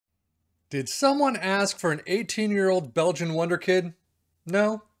Did someone ask for an 18-year-old Belgian wonder kid?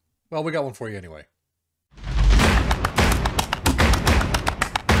 No? Well, we got one for you anyway.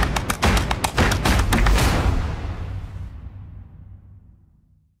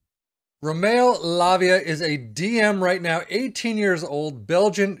 Roméo Lavia is a DM right now, 18 years old,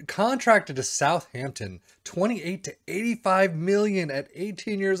 Belgian, contracted to Southampton, 28 to 85 million at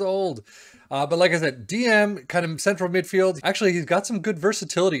 18 years old. But like I said, DM, kind of central midfield. Actually, he's got some good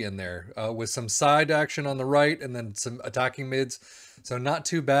versatility in there with some side action on the right and then some attacking mids. So not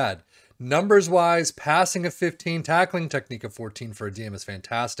too bad. Numbers-wise, passing of 15, tackling technique of 14 for a DM is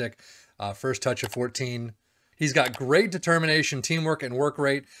fantastic. First touch of 14. He's got great determination, teamwork, and work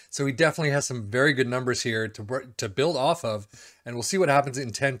rate, so he definitely has some very good numbers here to build off of, and we'll see what happens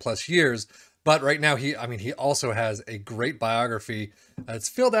in 10 plus years. But right now, he also has a great biography. It's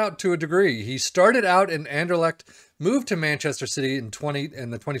filled out to a degree. He started out in Anderlecht, moved to Manchester City in the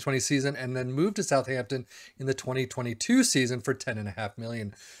 2020 season, and then moved to Southampton in the 2022 season for 10.5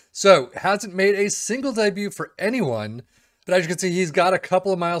 million. So hasn't made a single debut for anyone. But as you can see, he's got a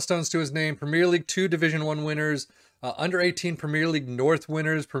couple of milestones to his name. Premier League 2 Division 1 winners, under 18 Premier League North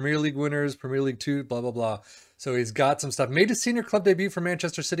winners, Premier League winners, Premier League 2, blah, blah, blah. So he's got some stuff. Made his senior club debut for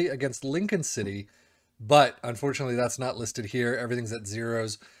Manchester City against Lincoln City. But unfortunately, that's not listed here. Everything's at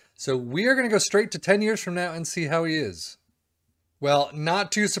zeros. So we are going to go straight to 10 years from now and see how he is. Well,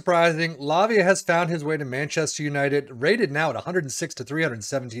 not too surprising. Lavia has found his way to Manchester United, rated now at 106 to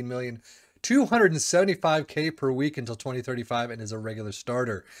 317 million. 275K per week until 2035 and is a regular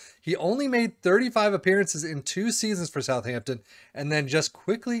starter. He only made 35 appearances in 2 seasons for Southampton and then just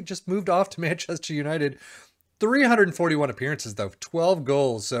quickly moved off to Manchester United. 341 appearances though, 12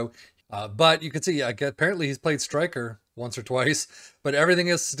 goals. So, but you can see, apparently he's played striker once or twice, but everything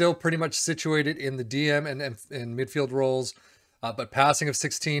is still pretty much situated in the DM and midfield roles. But passing of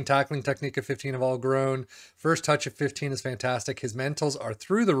 16, tackling technique of 15 have all grown. First touch of 15 is fantastic. His mentals are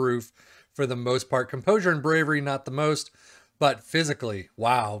through the roof for the most part. Composure and bravery, not the most. But physically,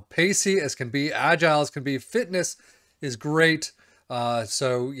 wow. Pacey as can be, agile as can be. Fitness is great.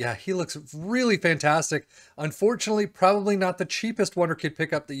 So yeah, he looks really fantastic. Unfortunately, probably not the cheapest wonder kid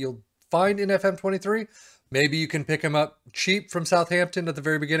pickup that you'll find in FM23. Maybe you can pick him up cheap from Southampton at the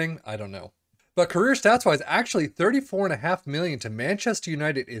very beginning. I don't know. But career stats-wise, actually 34.5 million to Manchester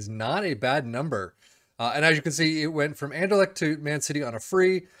United is not a bad number. And as you can see, it went from Anderlecht to Man City on a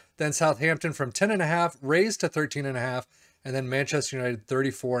free, then Southampton from 10.5 raised to 13.5, and then Manchester United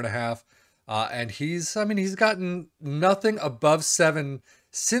 34.5. And he's gotten nothing above 7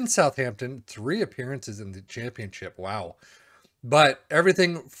 since Southampton. 3 appearances in the championship. Wow. But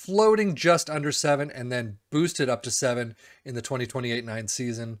everything floating just under 7 and then boosted up to 7 in the 2028-9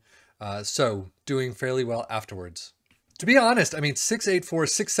 season. So doing fairly well afterwards. To be honest, 684,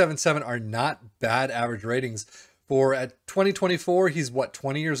 677 are not bad average ratings. For at 2024, he's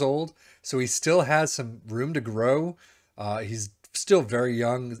 20 years old. So he still has some room to grow. He's still very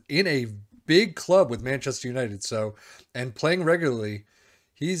young in a big club with Manchester United. So, and playing regularly,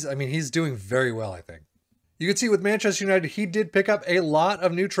 he's doing very well, I think. You can see with Manchester United, he did pick up a lot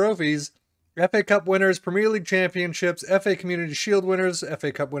of new trophies. FA Cup winners, Premier League championships, FA Community Shield winners,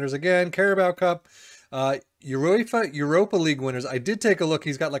 FA Cup winners again, Carabao Cup, Europa League winners. I did take a look.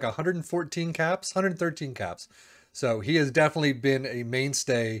 He's got like 113 caps. So he has definitely been a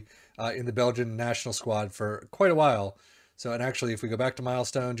mainstay in the Belgian national squad for quite a while. So, and actually, if we go back to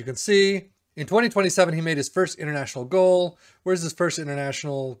milestones, you can see in 2027, he made his first international goal. Where's his first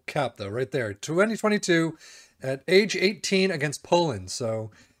international cap though? Right there, 2022 at age 18 against Poland.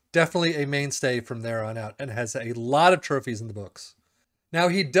 So definitely a mainstay from there on out and has a lot of trophies in the books. Now,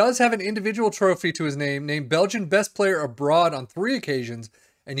 he does have an individual trophy to his name, named Belgian Best Player Abroad on 3 occasions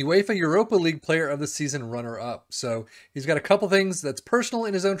and UEFA Europa League Player of the Season runner-up. So he's got a couple things that's personal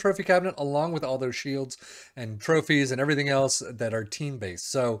in his own trophy cabinet, along with all those shields and trophies and everything else that are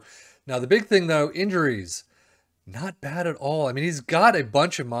team-based. So now the big thing, though, injuries. Not bad at all. He's got a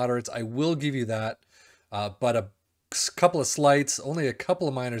bunch of moderates. I will give you that. But a couple of slights, only a couple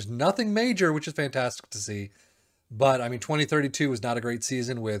of minors, nothing major, which is fantastic to see. But 2032 was not a great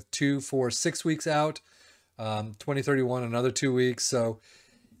season with 2, 4, 6 weeks out. 2031, another 2 weeks. So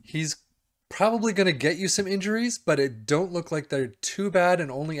he's probably going to get you some injuries, but it don't look like they're too bad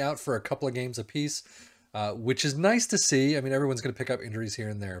and only out for a couple of games apiece, which is nice to see. Everyone's going to pick up injuries here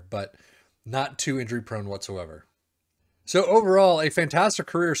and there, but not too injury prone whatsoever. So overall, a fantastic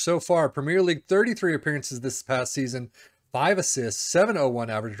career so far. Premier League, 33 appearances this past season, 5 assists, 701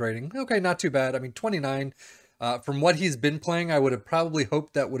 average rating. Okay, not too bad. 29. From what he's been playing, I would have probably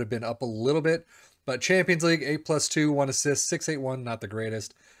hoped that would have been up a little bit. But Champions League, 8+2, 1 assist, 681, not the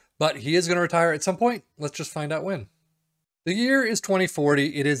greatest. But he is going to retire at some point. Let's just find out when. The year is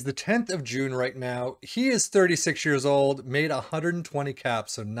 2040. It is the 10th of June right now. He is 36 years old, made 120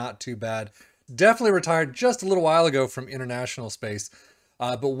 caps, so not too bad. Definitely retired just a little while ago from international space.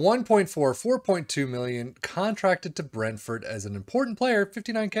 But 4.2 million, contracted to Brentford as an important player,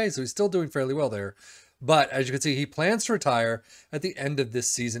 59K, so he's still doing fairly well there. But as you can see, he plans to retire at the end of this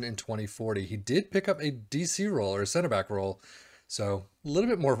season in 2040. He did pick up a DC role or a center back role, so a little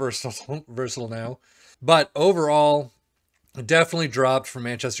bit more versatile now. But overall, definitely dropped for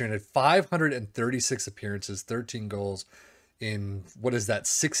Manchester United. 536 appearances, 13 goals in, what is that,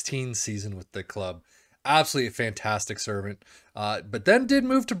 16 season with the club. Absolutely a fantastic servant. But then did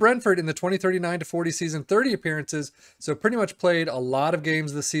move to Brentford in the 2039-40 season, 30 appearances. So pretty much played a lot of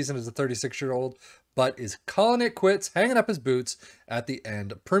games this season as a 36-year-old, but is calling it quits, hanging up his boots at the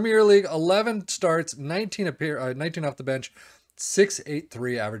end. Premier League, 11 starts, 19 off the bench,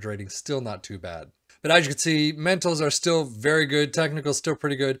 6.83 average rating, still not too bad. But as you can see, mentals are still very good. Technical still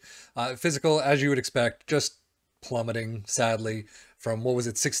pretty good. Physical, as you would expect, just plummeting, sadly, from, what was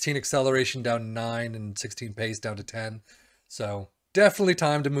it, 16 acceleration down to 9 and 16 pace down to 10. So definitely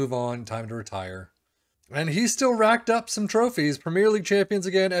time to move on, time to retire. And he's still racked up some trophies. Premier League champions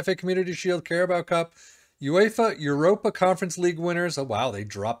again, FA Community Shield, Carabao Cup, UEFA Europa Conference League winners. Oh, wow, they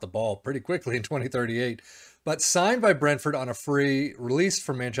dropped the ball pretty quickly in 2038. But signed by Brentford on a free, released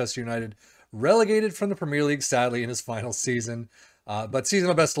from Manchester United, relegated from the Premier League, sadly, in his final season. But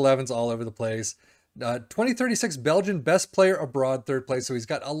seasonal best 11s all over the place. 2036 Belgian best player abroad, 3rd place. So he's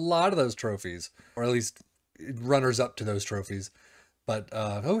got a lot of those trophies, or at least runners up to those trophies. But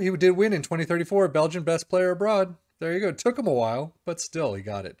he did win in 2034 Belgian best player abroad. There you go. It took him a while, but still he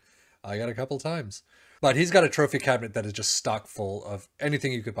got it. I got a couple of times. But he's got a trophy cabinet that is just stock full of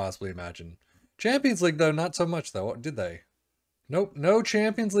anything you could possibly imagine. Champions League, though, not so much, though. Did they? Nope, no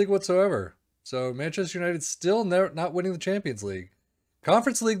Champions League whatsoever. So Manchester United still not winning the Champions League.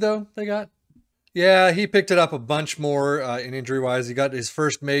 Conference League, though, they got. Yeah, he picked it up a bunch more in injury-wise. He got his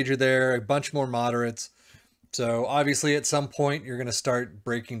first major there, a bunch more moderates. So obviously at some point you're going to start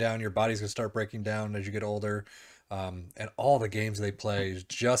breaking down. Your body's going to start breaking down as you get older. And all the games they play is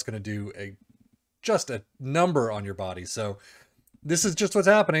just going to do just a number on your body. So this is just what's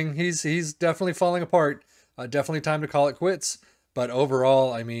happening. He's definitely falling apart. Definitely time to call it quits. But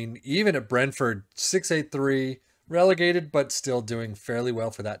overall, I mean, even at Brentford, 6.83, relegated, but still doing fairly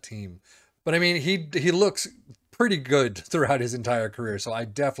well for that team. But I mean, he looks pretty good throughout his entire career. So I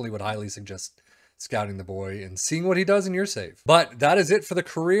definitely would highly suggest scouting the boy and seeing what he does in your save. But that is it for the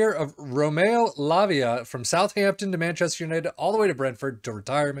career of Roméo Lavia, from Southampton to Manchester United, all the way to Brentford to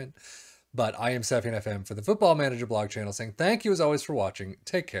retirement. But I am Sefian FM for the Football Manager blog channel, saying thank you as always for watching.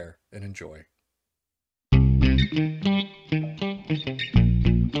 Take care and enjoy.